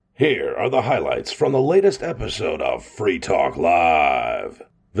Here are the highlights from the latest episode of Free Talk Live.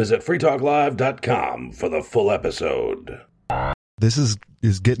 Visit freetalklive.com for the full episode. This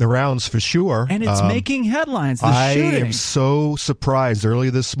is getting the rounds for sure. And it's making headlines, I shooting. am so surprised. Earlier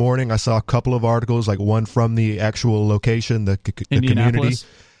this morning, I saw a couple of articles, like one from the actual location, the community.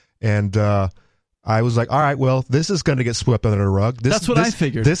 And I was like, all right, well, this is going to get swept under the rug. That's what I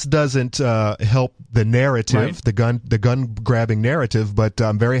figured. This doesn't help the narrative, right. the gun grabbing narrative, but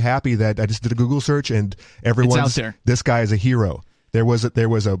I'm very happy that I just did a Google search and everyone's out there. This guy is a hero. There was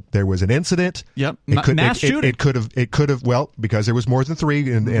an incident. Yep, mass shooting. It could have well, because there was more than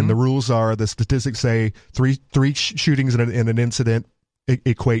three, and the rules are, the statistics say three shootings in an incident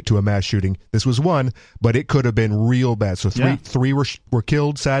equate to a mass shooting. This was one, but it could have been real bad. So three were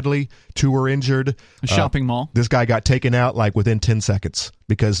killed, sadly. 2 were injured. A shopping mall. This guy got taken out like within 10 seconds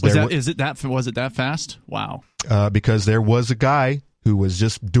because was it that fast? Wow. Because there was a guy who was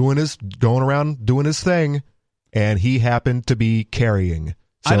just going around doing his thing, and he happened to be carrying.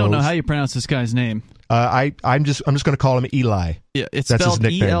 So, I don't know how you pronounce this guy's name. I'm just going to call him Eli. Yeah, it's That's spelled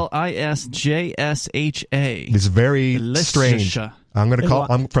his nickname. ELISJSHA. It's very strange. I'm going to call.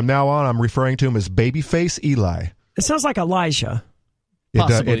 From now on, I'm referring to him as Babyface Eli. It sounds like Elijah.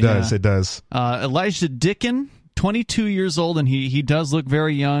 It does. Elijah Dickin, 22 years old, and he does look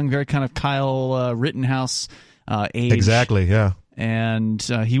very young, very kind of Kyle Rittenhouse age. Exactly. Yeah. And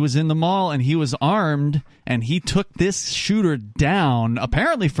he was in the mall, and he was armed, and he took this shooter down,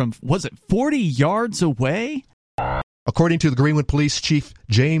 apparently from, 40 yards away? According to the Greenwood Police Chief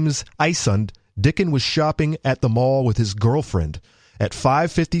James Isund, Dickin was shopping at the mall with his girlfriend. At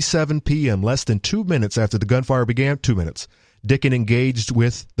 5:57 p.m., less than 2 minutes after the gunfire began, 2 minutes, Dickin engaged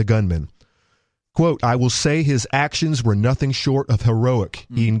with the gunman. Quote, I will say his actions were nothing short of heroic.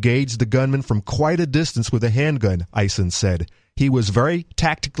 He engaged the gunman from quite a distance with a handgun, Isund said. He was very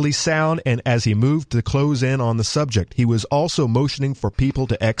tactically sound, and as he moved to close in on the subject, he was also motioning for people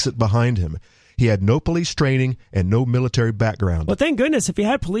to exit behind him. He had no police training and no military background. Well, thank goodness. If he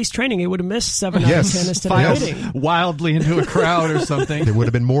had police training, he would have missed 7 out of 10 instead of hitting. Wildly into a crowd or something. There would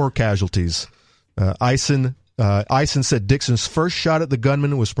have been more casualties. Isund said Dixon's first shot at the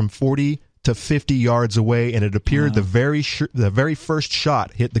gunman was from 40 to 50 yards away, and it appeared the very first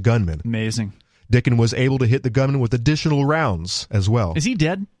shot hit the gunman. Amazing. Dickin was able to hit the gunman with additional rounds as well. Is he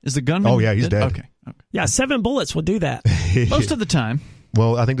dead? Is the gunman? Oh yeah, he's dead. Okay. Yeah, 7 bullets will do that. Most of the time.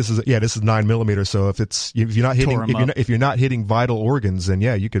 Well, I think this is 9mm. So if you're not hitting vital organs, then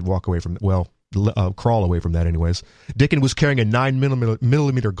yeah, you could walk away from crawl away from that anyways. Dickin was carrying a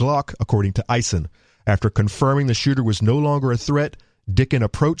 9mm Glock, according to Isund. After confirming the shooter was no longer a threat, Dickin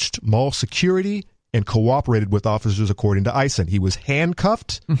approached mall security and cooperated with officers, according to Isund. He was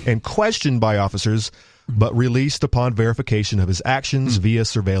handcuffed and questioned by officers, but released upon verification of his actions via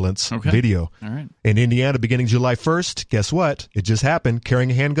surveillance video. All right. In Indiana, beginning July 1st, guess what? It just happened.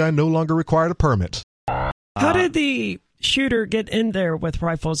 Carrying a handgun no longer required a permit. How did the shooter get in there with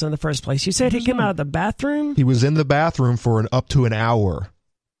rifles in the first place? You said he came out of the bathroom? He was in the bathroom for up to an hour,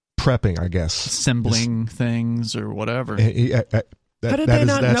 prepping, I guess. Assembling things or whatever. How did they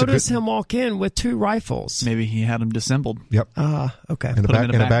not notice him walk in with 2 rifles? Maybe he had them disassembled. Yep. Okay. In a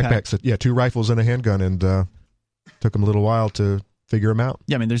backpack. So, 2 rifles and a handgun, and took him a little while to figure him out.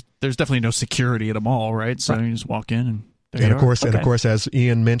 Yeah, I mean, there's definitely no security at a mall, right? So you just walk in and of course, as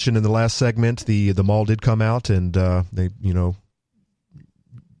Ian mentioned in the last segment, the mall did come out and they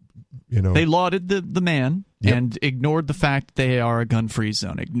they lauded the man and ignored the fact they are a gun-free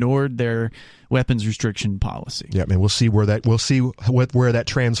zone, ignored their weapons restriction policy. Yeah, and we'll see where that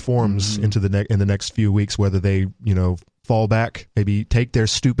transforms into in the next few weeks, whether they fall back, maybe take their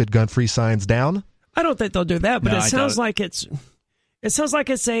stupid gun-free signs down. I don't think they'll do that, but it sounds like it's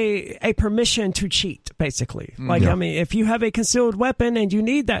a permission to cheat, basically. I mean, if you have a concealed weapon and you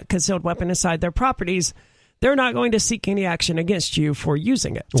need that concealed weapon inside their properties, they're not going to seek any action against you for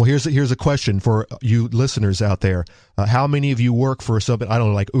using it. Well, here's a question for you listeners out there. How many of you work for something, I don't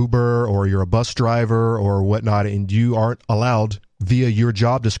know, like Uber, or you're a bus driver or whatnot, and you aren't allowed via your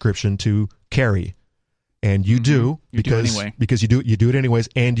job description to carry? And you do because you do it anyways,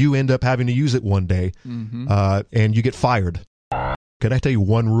 and you end up having to use it one day, and you get fired. Can I tell you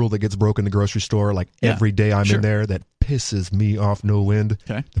one rule that gets broken in the grocery store every day I'm in there that pisses me off no end?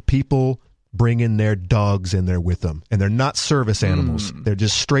 Okay. The people bring in their dogs in there with them, and they're not service animals. They're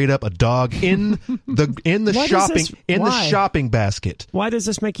just straight up a dog in the shopping basket. Why does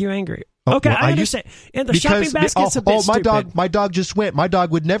this make you angry? Okay, well, I understand. In the shopping basket's a bit stupid. My dog just went. My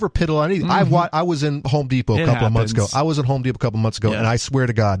dog would never piddle on anything. I was in Home Depot a couple of months ago. And I swear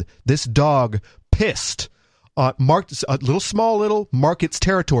to God, this dog pissed marked a little mark its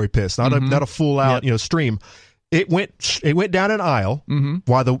territory piss, not a full out stream. It went down an aisle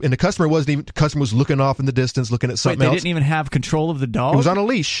while the customer was looking off in the distance, looking at something else. They didn't even have control of the dog? It was on a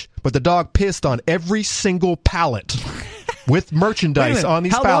leash, but the dog pissed on every single pallet with merchandise on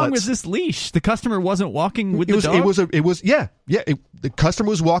these pallets. How long was this leash? The customer wasn't walking with the dog? The customer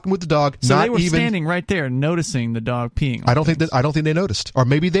was walking with the dog. So they were standing right there, noticing the dog peeing. I don't think they noticed, or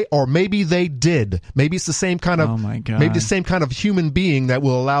maybe they did. Maybe it's the same kind of. Oh my God. Maybe the same kind of human being that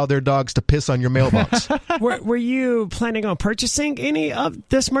will allow their dogs to piss on your mailbox. Were you planning on purchasing any of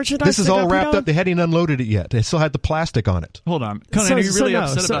this merchandise? This is all wrapped up. They hadn't unloaded it yet. They still had the plastic on it. Hold on, Conan, are you really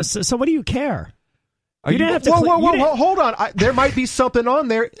upset about? So what do you care? You didn't have to. Whoa! Hold on. There might be something on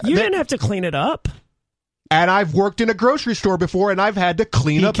there. You didn't have to clean it up. And I've worked in a grocery store before, and I've had to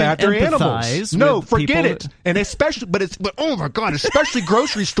clean up after animals. No, forget it. And especially, but oh my God, especially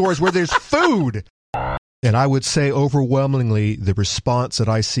grocery stores where there's food. And I would say overwhelmingly, the response that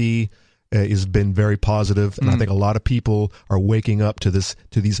I see has been very positive, and I think a lot of people are waking up to these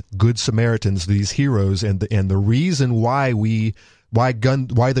good Samaritans, these heroes, and the reason why the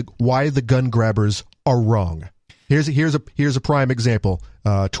gun grabbers are wrong. Here's a prime example.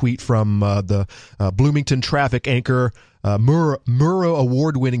 Tweet from the Bloomington traffic anchor, Murrow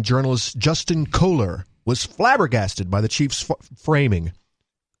award-winning journalist Justin Kohler was flabbergasted by the chief's framing,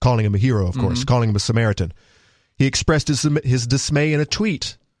 calling him a hero, of course, calling him a Samaritan. He expressed his dismay in a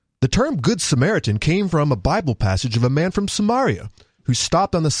tweet. The term Good Samaritan came from a Bible passage of a man from Samaria who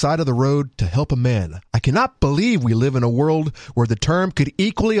stopped on the side of the road to help a man. I cannot believe we live in a world where the term could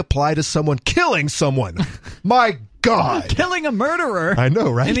equally apply to someone killing someone. My God. Killing a murderer. I know,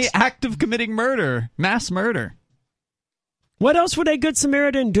 right? In the act of committing murder, mass murder. What else would a Good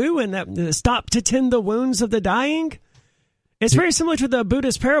Samaritan do in that? Stop to tend the wounds of the dying? It's very similar to the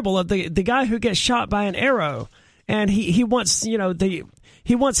Buddhist parable of the guy who gets shot by an arrow, and he wants,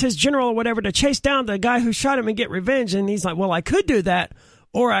 he wants his general or whatever to chase down the guy who shot him and get revenge. And he's like, well, I could do that,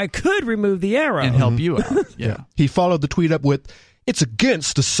 or I could remove the arrow. And help you out. Yeah. He followed the tweet up with, it's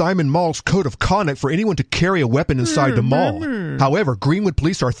against the Simon Mall's code of conduct for anyone to carry a weapon inside the mall. However, Greenwood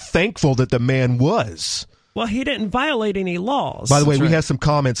police are thankful that the man was. Well, he didn't violate any laws. By the way, we have some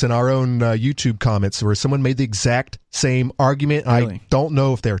comments in our own YouTube comments where someone made the exact same argument. Really? I don't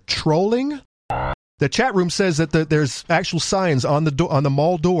know if they're trolling. The chat room says that there's actual signs on the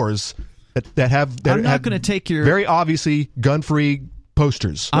mall doors that have I'm not going to take your very obviously gun-free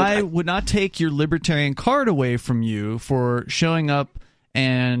posters. I would not take your libertarian card away from you for showing up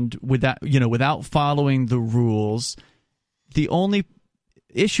and without following the rules. The only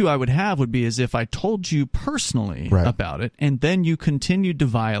issue I would have would be as if I told you personally about it, and then you continued to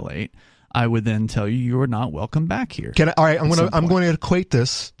violate. I would then tell you are not welcome back here. All right, I'm going to equate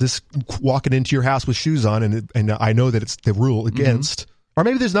this walking into your house with shoes on, and I know that it's the rule against. Or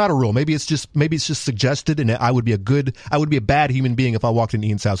maybe there's not a rule. Maybe it's just suggested, and I would be a bad human being if I walked into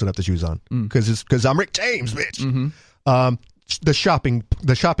Ian's house without the shoes on, because I'm Rick James, bitch.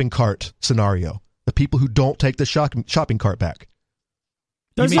 The shopping cart scenario. The people who don't take the shopping cart back.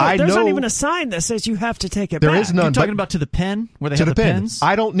 There's not even a sign that says you have to take it back. There is none. You're talking about to the pen where they have the pens?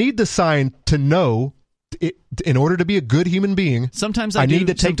 I don't need the sign to know. In order to be a good human being, sometimes I need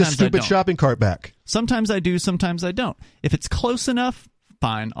to take the stupid shopping cart back. Sometimes I do, sometimes I don't. If it's close enough,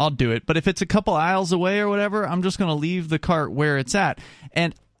 fine, I'll do it. But if it's a couple aisles away or whatever, I'm just going to leave the cart where it's at.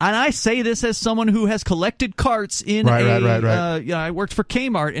 And I say this as someone who has collected carts in right. I worked for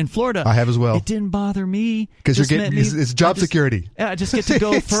Kmart in Florida. I have as well. It didn't bother me. Because it's job security. Yeah, I just get to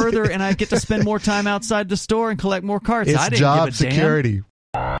go further, and I get to spend more time outside the store and collect more carts. It's job security.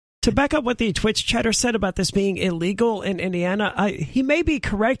 To back up what the Twitch chatter said about this being illegal in Indiana, he may be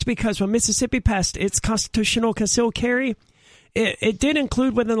correct, because when Mississippi passed its constitutional concealed carry, it did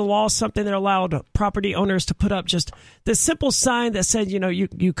include within the law something that allowed property owners to put up just this simple sign that said,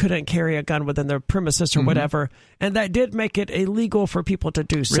 you couldn't carry a gun within their premises or whatever. And that did make it illegal for people to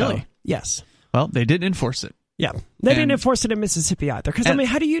do so. Really? Yes. Well, they didn't enforce it. Yeah. They didn't enforce it in Mississippi either. Because,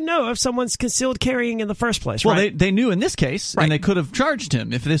 how do you know if someone's concealed carrying in the first place, well, right? They knew in this case, and they could have charged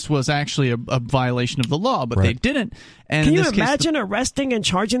him if this was actually a violation of the law, but they didn't. And can you imagine arresting and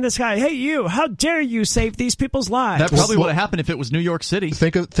charging this guy? Hey, you, how dare you save these people's lives? That probably would have happened if it was New York City.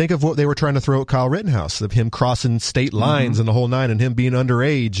 Think of what they were trying to throw at Kyle Rittenhouse, of him crossing state lines and the whole nine, and him being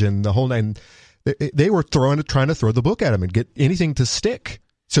underage and the whole nine. They were trying to throw the book at him and get anything to stick.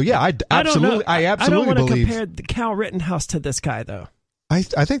 So yeah, I absolutely I don't want to believe. compare the Kyle Rittenhouse to this guy, though. I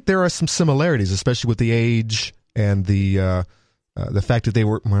think there are some similarities, especially with the age and the fact that they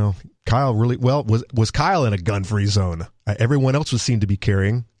were Kyle was Kyle in a gun-free zone. Everyone else was seen to be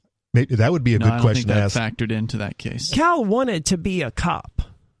carrying. Maybe that would be a good question to I don't ask. think that factored into that case. Cal wanted to be a cop.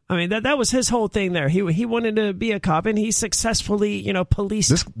 I mean, that was his whole thing there. He wanted to be a cop, and he successfully, policed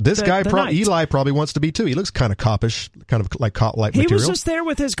this guy. the night. Eli probably wants to be too. He looks kind of coppish, kind of like cop-like material. He was just there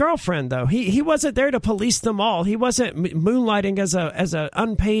with his girlfriend, though. He wasn't there to police them all. He wasn't moonlighting as a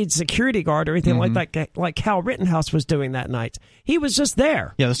unpaid security guard or anything like Cal Rittenhouse was doing that night. He was just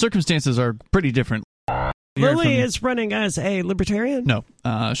there. Yeah, the circumstances are pretty different. Lily is running as a libertarian? No,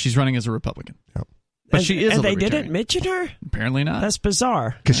 she's running as a Republican. Yep. But she is and a they libertarian. didn't mention her? Apparently not. That's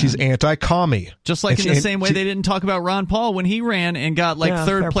bizarre. Because she's anti-commie. Just like in the same way they didn't talk about Ron Paul when he ran and got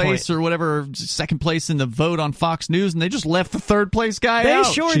third place or whatever, second place in the vote on Fox News, and they just left the third place guy out.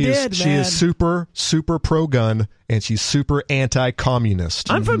 They sure did, She is super, super pro-gun, and she's super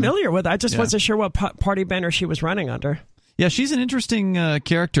anti-communist. I'm familiar with it. I just wasn't sure what party banner she was running under. Yeah, she's an interesting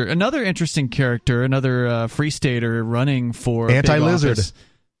character. Another interesting character, another Free Stater running for anti-lizard. big office.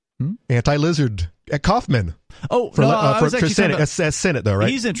 Anti-lizard at Kaufman. Oh, for Senate, as Senate though, right?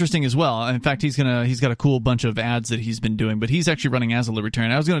 He's interesting as well. In fact, he's got a cool bunch of ads that he's been doing, but he's actually running as a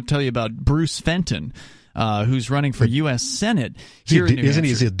libertarian. I was going to tell you about Bruce Fenton, who's running for U.S. Senate here in New Hampshire.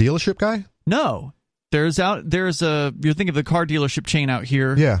 Is he a dealership guy? No. You're thinking of the car dealership chain out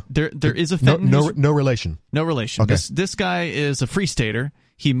here. Yeah. There is a Fenton. No relation. No relation. Okay. This guy is a Free Stater.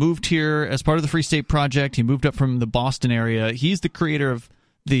 He moved here as part of the Free State Project. He moved up from the Boston area. He's the creator of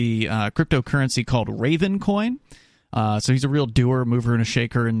the cryptocurrency called Ravencoin. So he's a real doer, mover, and a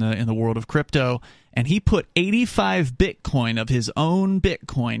shaker in the world of crypto. And he put 85 Bitcoin of his own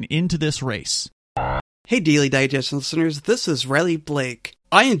Bitcoin into this race. Hey, Daily Digest listeners, this is Riley Blake.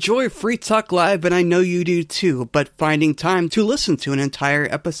 I enjoy Free Talk Live, and I know you do too, but finding time to listen to an entire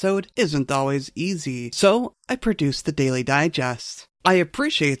episode isn't always easy. So I produce the Daily Digest. I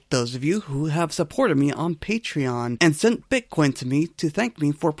appreciate those of you who have supported me on Patreon and sent Bitcoin to me to thank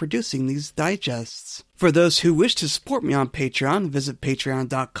me for producing these digests. For those who wish to support me on Patreon, visit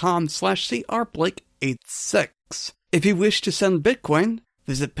patreon.com/crblake86. If you wish to send Bitcoin,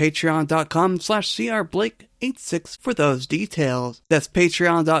 visit patreon.com/crblake86 for those details. That's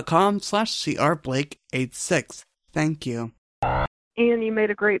patreon.com/crblake86. Thank you. Ian, you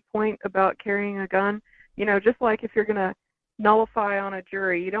made a great point about carrying a gun. Just like if you're going to nullify on a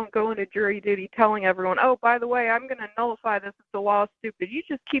jury. You don't go into jury duty telling everyone, oh, by the way, I'm going to nullify this if the law is stupid. You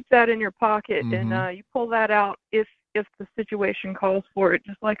just keep that in your pocket and you pull that out if the situation calls for it,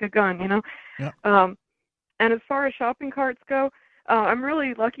 just like a gun, Yeah. And as far as shopping carts go, I'm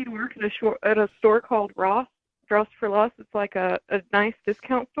really lucky to work at a store called Ross, Dress for Less. It's like a nice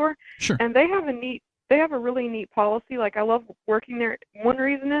discount store. Sure. And they have a really neat policy. Like, I love working there. One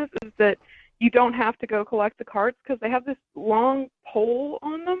reason is that you don't have to go collect the carts because they have this long pole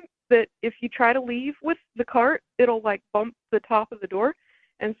on them that if you try to leave with the cart, it'll like bump the top of the door.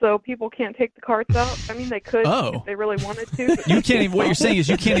 And so people can't take the carts out. I mean, they could if they really wanted to. But You can't even, what you're saying is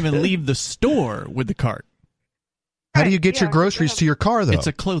you can't even leave the store with the cart. How do you get your groceries to your car, though? It's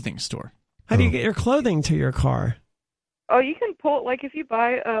a clothing store. How do you get your clothing to your car? Oh, you can pull, like if you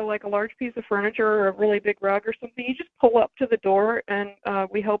buy like a large piece of furniture or a really big rug or something, you just pull up to the door and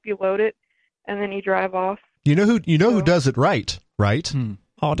we help you load it. And then you drive off. You know who does it right? Aldi.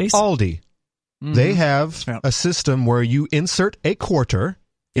 Mm-hmm. They have a system where you insert a quarter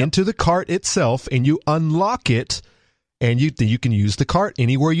into the cart itself, and you unlock it, and you can use the cart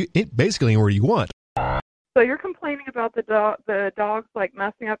basically anywhere you want. So you're complaining about the dogs like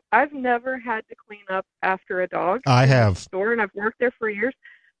messing up. I've never had to clean up after a dog. I have. Store, and I've worked there for years,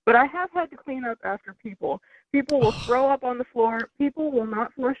 but I have had to clean up after people. People will throw up on the floor. People will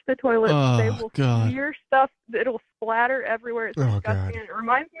not flush the toilet. They will smear stuff. It'll splatter everywhere. It's disgusting. And it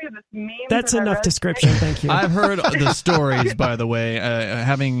reminds me of this meme. That's enough description. Thank you. I've heard the stories, by the way,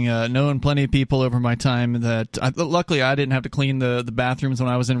 having known plenty of people over my time that luckily I didn't have to clean the bathrooms when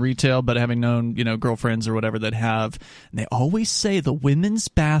I was in retail, but having known, girlfriends or whatever that have, and they always say the women's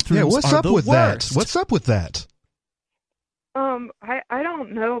bathrooms are the worst. That? What's up with that? I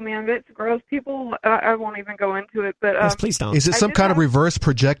don't know, man. It's gross. People, I won't even go into it. But yes, please don't. Is it some kind of reverse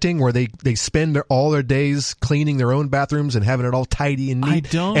projecting where they spend all their days cleaning their own bathrooms and having it all tidy and neat? I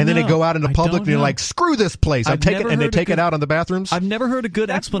don't and then know. they go out into public and they're like, screw this place. They take it out on the bathrooms? I've never heard a good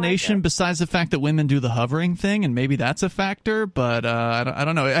explanation besides the fact that women do the hovering thing, and maybe that's a factor, but I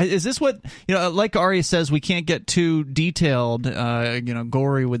don't know. Is this what, like Ari says, we can't get too detailed,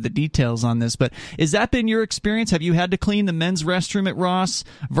 gory with the details on this, but has that been your experience? Have you had to clean the men's restroom at Ross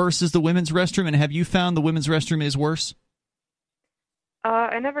versus the women's restroom, and have you found the women's restroom is worse?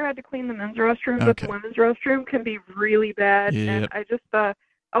 I never had to clean the men's restroom, but the women's restroom can be really bad. Yep. And I just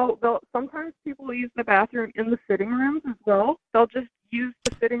Sometimes people use the bathroom in the sitting rooms as well. They'll just use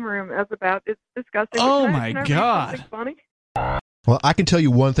the sitting room as a bath. It's disgusting. Oh, Can I- my can I read God. something funny? Well, I can tell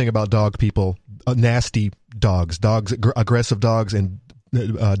you one thing about dog people: nasty dogs, aggressive dogs, and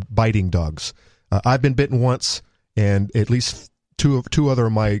biting dogs. I've been bitten once, and at least two other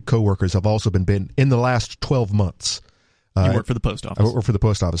of my coworkers have also been bitten in the last 12 months. You work for the post office. I work for the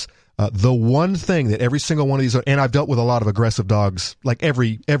post office. The one thing that every single one of these, and I've dealt with a lot of aggressive dogs, like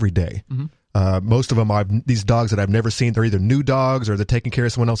every day. Mm-hmm. Most of them, these dogs that I've never seen. They're either new dogs, or they're taking care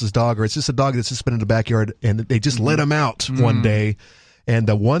of someone else's dog, or it's just a dog that's just been in the backyard, and they just let him out one day. And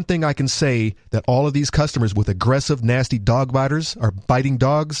the one thing I can say that all of these customers with aggressive, nasty dog biters or biting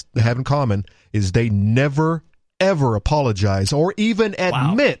dogs have in common is they never, ever apologize or even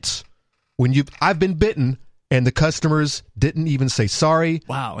admit when I've been bitten. And the customers didn't even say sorry.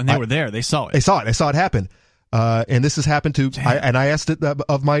 Wow, and they were there. They saw it. They saw it happen. And this has happened to, I asked it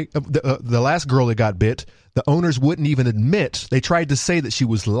of the last girl that got bit. The owners wouldn't even admit. They tried to say that she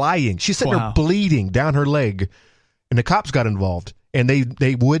was lying. She's sitting there bleeding down her leg. And the cops got involved. And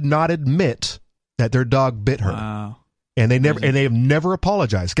they would not admit that their dog bit her. Wow. And they have never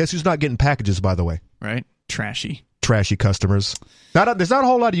apologized. Guess who's not getting packages, by the way? Right? Trashy customers. There's not a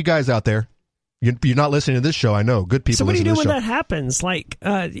whole lot of you guys out there. You're not listening to this show, I know. Good people. So what do you do when show. that happens? Like,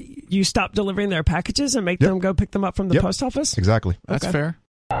 you stop delivering their packages and make them go pick them up from the post office? Exactly. That's fair.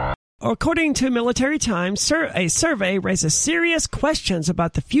 According to Military Times, a survey raises serious questions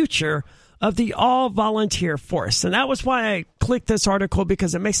about the future of the all-volunteer force. And that was why I clicked this article,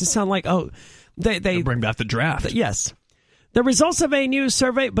 because it makes it sound like, they bring back the draft. Yes. The results of a new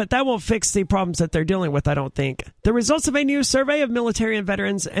survey, but that won't fix the problems that they're dealing with, I don't think. The results of a new survey of military and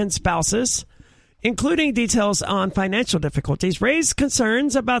veterans and spouses, including details on financial difficulties, raised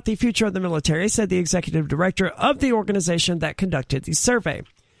concerns about the future of the military, said the executive director of the organization that conducted the survey.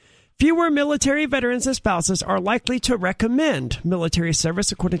 Fewer military veterans and spouses are likely to recommend military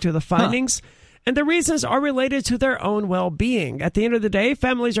service, according to the findings, and the reasons are related to their own well-being. At the end of the day,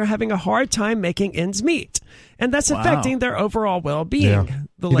 families are having a hard time making ends meet, and that's affecting their overall well-being. Yeah.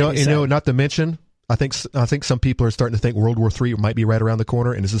 The lady said. Not to mention, I think some people are starting to think World War III might be right around the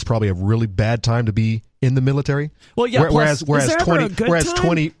corner, and this is probably a really bad time to be in the military. Well, yeah. Whereas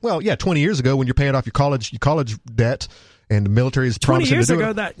 20 years ago, when you're paying off your college debt, and the military is promising 20 years to do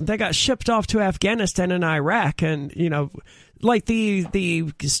ago, it. that they got shipped off to Afghanistan and Iraq, and like the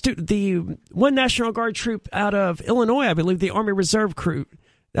one National Guard troop out of Illinois, I believe, the Army Reserve crew.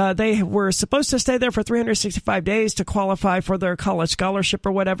 They were supposed to stay there for 365 days to qualify for their college scholarship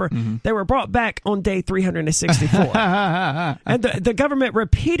or whatever. Mm-hmm. They were brought back on day 364. And the government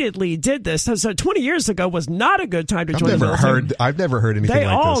repeatedly did this. So 20 years ago was not a good time to join the military. I've never heard anything like this.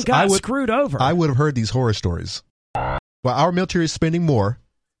 They all got screwed over. I would have heard these horror stories. Well, our military is spending more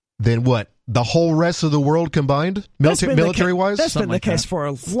than what? The whole rest of the world combined? Military-wise? That's been the case for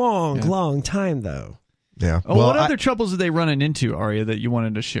a long time, though. Yeah. Well, what other troubles are they running into, Arya, that you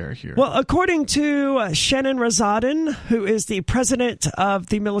wanted to share here? Well, according to Shannon Razadin, who is the president of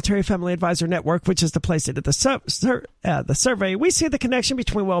the Military Family Advisor Network, which is the place that did the survey, we see the connection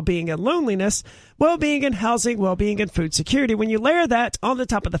between well-being and loneliness, well-being and housing, well-being and food security. When you layer that on the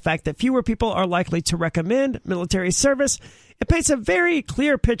top of the fact that fewer people are likely to recommend military service, it paints a very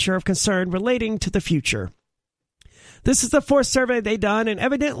clear picture of concern relating to the future. This is the fourth survey they've done, and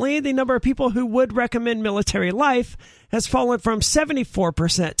evidently the number of people who would recommend military life has fallen from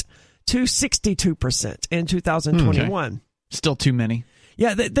 74% to 62% in 2021. Okay. Still too many.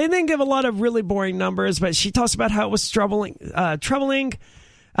 Yeah, they didn't give a lot of really boring numbers, but she talks about how it was troubling.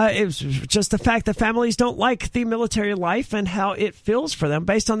 It was just the fact that families don't like the military life and how it feels for them.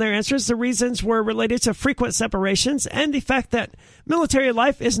 Based on their answers, the reasons were related to frequent separations and the fact that military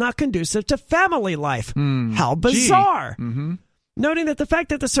life is not conducive to family life. How bizarre. Mm-hmm. Noting that the fact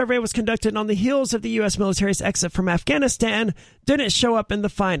that the survey was conducted on the heels of the U.S. military's exit from Afghanistan didn't show up in the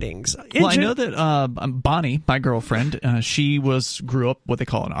findings. I know that Bonnie, my girlfriend, she grew up what they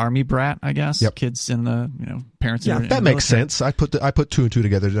call an army brat, I guess. Yep. Kids in the parents. Yeah, in that the makes military. sense. I put two and two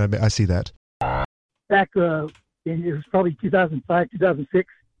together. I see that. Back it was probably 2005, 2006,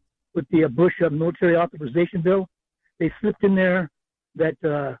 with the Bush military authorization bill, they slipped in there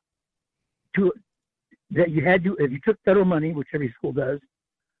that that you had to, if you took federal money, which every school does,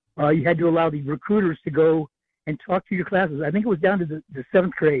 you had to allow the recruiters to go and talk to your classes. I think it was down to the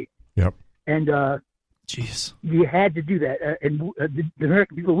seventh grade. Yep. And Jeez, you had to do that. And the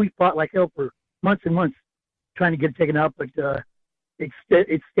American people, we fought like hell for months and months trying to get it taken out, but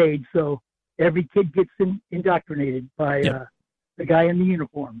it stayed. So every kid gets indoctrinated by the guy in the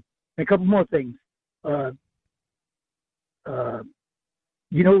uniform. And a couple more things.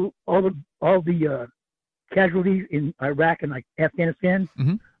 you know, all the casualties in Iraq and like Afghanistan.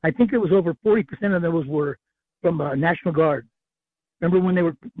 Mm-hmm. I think it was over 40% of those were from National Guard. Remember when they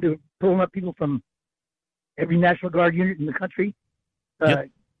were pulling up people from every National Guard unit in the country? Yep.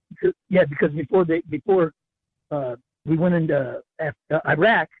 Yeah, because before we went into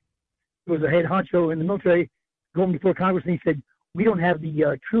Iraq, there was a head honcho in the military going before Congress, and he said, "We don't have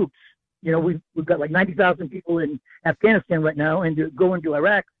the troops. You know, we've got like 90,000 people in Afghanistan right now, and to go into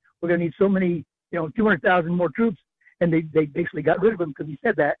Iraq, we're going to need so many, 200,000 more troops." And they basically got rid of them because he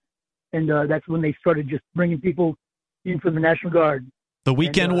said that, and that's when they started just bringing people in from the National Guard. The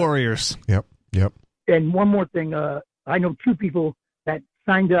weekend warriors. Yep. And one more thing, I know two people that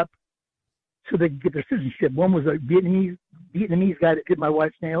signed up so they could get their citizenship. One was a Vietnamese guy that did my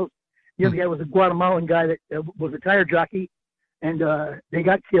wife's nails. The other guy was a Guatemalan guy that was a tire jockey, and they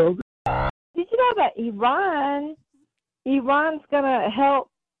got killed. Did you know that Iran's going to help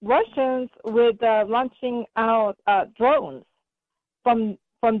Russians with launching out drones from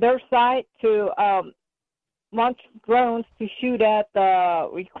their side to launch drones to shoot at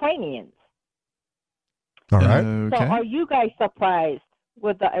the Ukrainians? All right. Okay. So are you guys surprised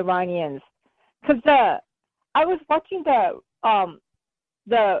with the Iranians? Because I was watching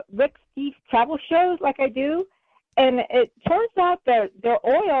the Rick Steve travel shows like I do, and it turns out that their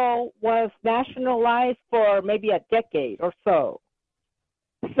oil was nationalized for maybe a decade or so.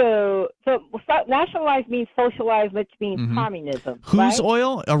 So nationalized means socialized, which means communism. Whose right?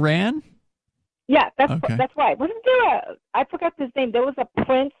 oil? Iran? Yeah, that's Okay. that's right. Wasn't there I forgot his name. There was a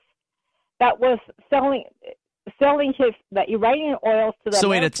prince that was selling the Iranian oils to the So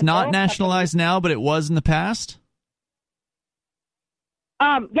wait, American it's not oil nationalized now, but it was in the past?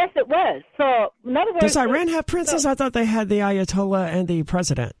 Yes, it was. So, in other words, Does Iran have princes? I thought they had the Ayatollah and the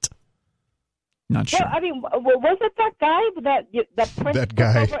president. Not sure. Well, I mean, was it that guy that prince That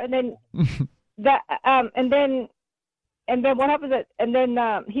guy. took over, and then and then what happened? And then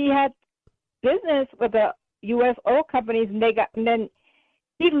he had business with the U.S. oil companies, and then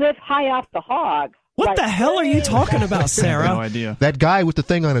he lived high off the hog. What the hell are you talking about, I have Sarah? no idea. That guy with the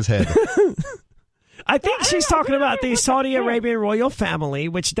thing on his head. I think she's talking about the Saudi Arabian royal family,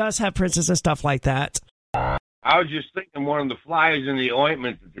 which does have princes and stuff like that. I was just thinking one of the flies in the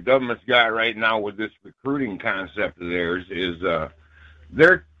ointment that the government's got right now with this recruiting concept of theirs is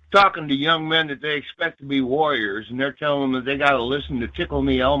they're talking to young men that they expect to be warriors, and they're telling them that they got to listen to Tickle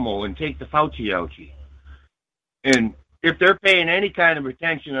Me Elmo and take the Fauci ouchie. And if they're paying any kind of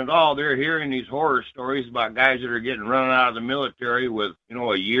attention at all, they're hearing these horror stories about guys that are getting run out of the military with,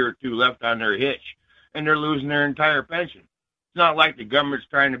 a year or two left on their hitch, and they're losing their entire pension. It's not like the government's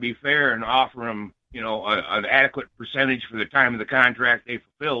trying to be fair and offer them, an adequate percentage for the time of the contract they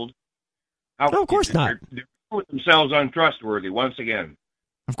fulfilled. No, of course not. They're putting themselves untrustworthy once again.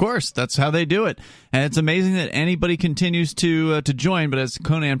 Of course, that's how they do it. And it's amazing that anybody continues to join, but as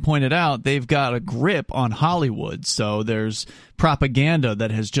Conan pointed out, they've got a grip on Hollywood. So there's propaganda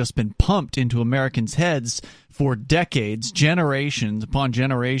that has just been pumped into Americans' heads for decades, generations upon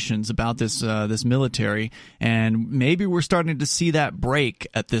generations about this military. And maybe we're starting to see that break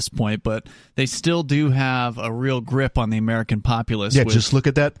at this point, but they still do have a real grip on the American populace. Yeah, just look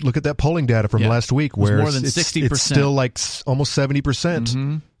at that polling data from last week, where more than 60%. It's still like almost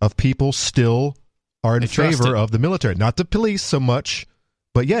 70% of people still are in favor of the military, not the police so much.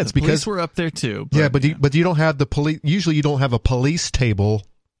 But yeah, it's the because police were up there too. But you don't have the police. Usually, you don't have a police table.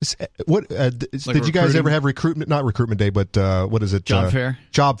 What did you guys ever have recruitment? Not recruitment day, but what is it? Job fair.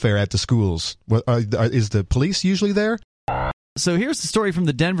 Job fair at the schools. Is the police usually there? So here's the story from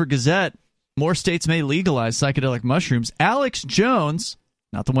the Denver Gazette. More states may legalize psychedelic mushrooms. Alex Jones,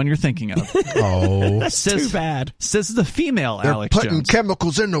 not the one you're thinking of. Oh, that's too bad. Says the female They're Alex putting Jones.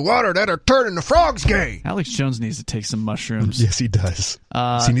 chemicals in the water that are turning the frogs gay. Alex Jones needs to take some mushrooms. Yes, he does.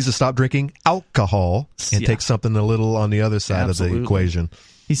 So he needs to stop drinking alcohol and take something a little on the other side of the equation.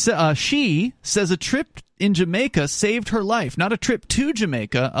 She says a trip in Jamaica saved her life. Not a trip to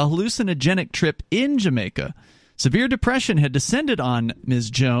Jamaica, a hallucinogenic trip in Jamaica. Severe depression had descended on Ms.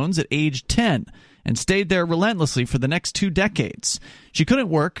 Jones at age 10 and stayed there relentlessly for the next 2 decades. She couldn't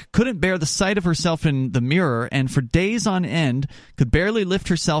work, couldn't bear the sight of herself in the mirror, and for days on end could barely lift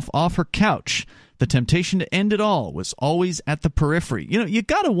herself off her couch. The temptation to end it all was always at the periphery. You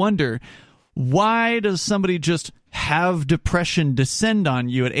got to wonder, why does somebody just have depression descend on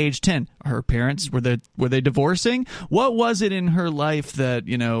you at age 10? Her parents, were they divorcing? What was it in her life that,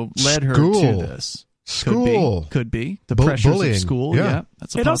 led her to this? School. Could be. The pressures bullying. of school. Yeah.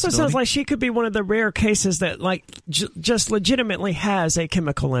 That's a It also possibility. sounds like she could be one of the rare cases that just legitimately has a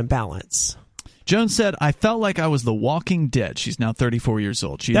chemical imbalance. Jones said, I felt like I was the walking dead. She's now 34 years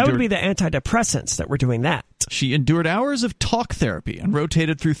old. That would be the antidepressants that were doing that. She endured hours of talk therapy and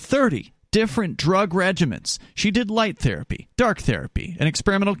rotated through 30 different drug regimens. She did light therapy, dark therapy, an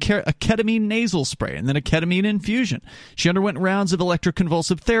experimental a ketamine nasal spray, and then a ketamine infusion. She underwent rounds of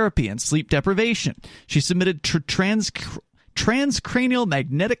electroconvulsive therapy and sleep deprivation. She submitted transcranial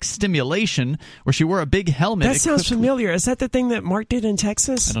magnetic stimulation, where she wore a big helmet. That sounds familiar. Is that the thing that Mark did in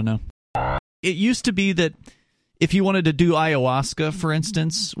Texas? I don't know. It used to be that if you wanted to do ayahuasca, for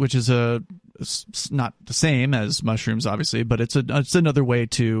instance, which is not the same as mushrooms, obviously, but it's another way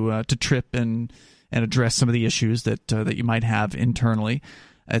to trip and address some of the issues that you might have internally.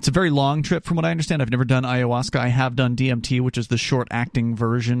 It's a very long trip, from what I understand. I've never done ayahuasca. I have done DMT, which is the short-acting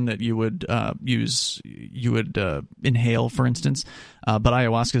version that you would inhale, for instance. But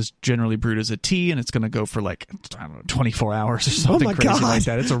ayahuasca is generally brewed as a tea, and it's going to go for 24 hours or something crazy like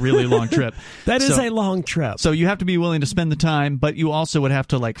that. It's a really long trip. That is a long trip. So you have to be willing to spend the time, but you also would have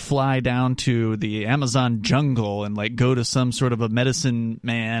to fly down to the Amazon jungle and go to some sort of a medicine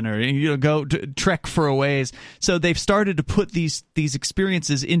man, or go trek for a ways. So they've started to put these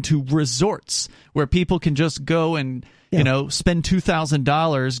experiences into resorts where people can just go and spend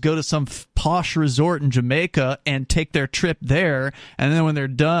 $2,000, go to some posh resort in Jamaica and take their trip there, and then when they're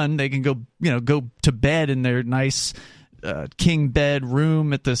done, they can go to bed in their nice king bed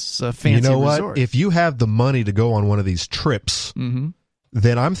room at this fancy resort. You know what? If you have the money to go on one of these trips,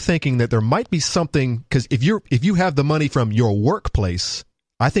 then I'm thinking that there might be something, because if you have the money from your workplace,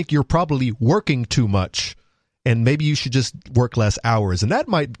 I think you're probably working too much. And maybe you should just work less hours, and that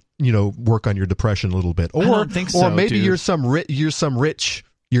might, work on your depression a little bit. Or, I don't think so, or maybe dude. you're some richer.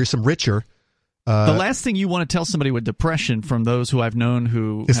 The last thing you want to tell somebody with depression, from those who I've known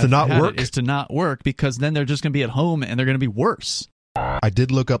who is to not work. Is to not work, because then they're just going to be at home and they're going to be worse. I did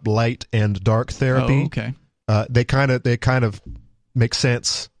look up light and dark therapy. Oh, okay. They kind of make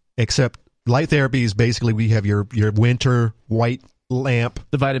sense, except light therapy is basically we have your winter white lamp,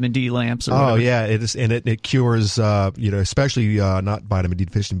 the vitamin D lamps. Or whatever. Yeah, it is, and it cures especially not vitamin D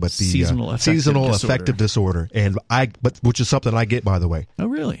deficient, but the seasonal affective disorder, which is something I get, by the way. Oh,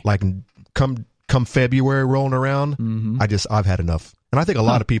 really? Come February rolling around, I've had enough. And I think a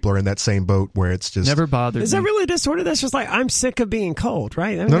lot of people are in that same boat where it's just never bothered. Is that really a disorder? That's just I'm sick of being cold,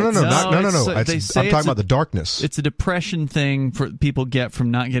 right? No. I'm talking about the darkness. It's a depression thing for people get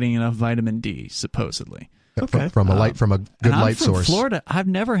from not getting enough vitamin D, supposedly. Okay. From a good light source. I'm from Florida. I've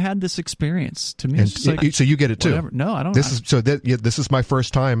never had this experience. To me, and it's just so you get it too. Whatever. No, I don't. This is my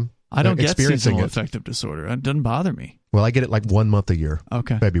first time. I don't get experiencing seasonal affective disorder. It doesn't bother me. Well, I get it 1 month a year.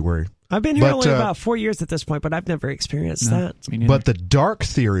 Okay. February. I've been here only about 4 years at this point, but I've never experienced that. But the dark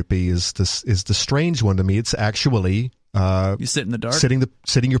therapy is the strange one to me. It's actually you sit in the dark,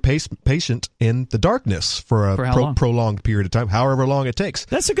 sitting your patient in the darkness for a prolonged period of time, however long it takes.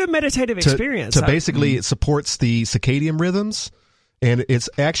 That's a good meditative experience. So basically, it supports the circadian rhythms, and it's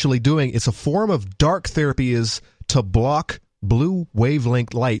actually it's a form of dark therapy is to block blue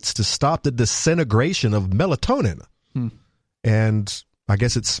wavelength lights to stop the disintegration of melatonin. And I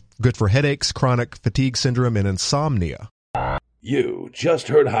guess it's good for headaches, chronic fatigue syndrome, and insomnia. You just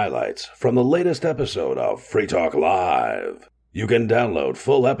heard highlights from the latest episode of Free Talk Live. You can download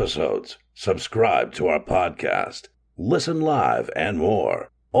full episodes, subscribe to our podcast, listen live, and more,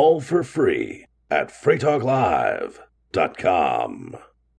 all for free at freetalklive.com.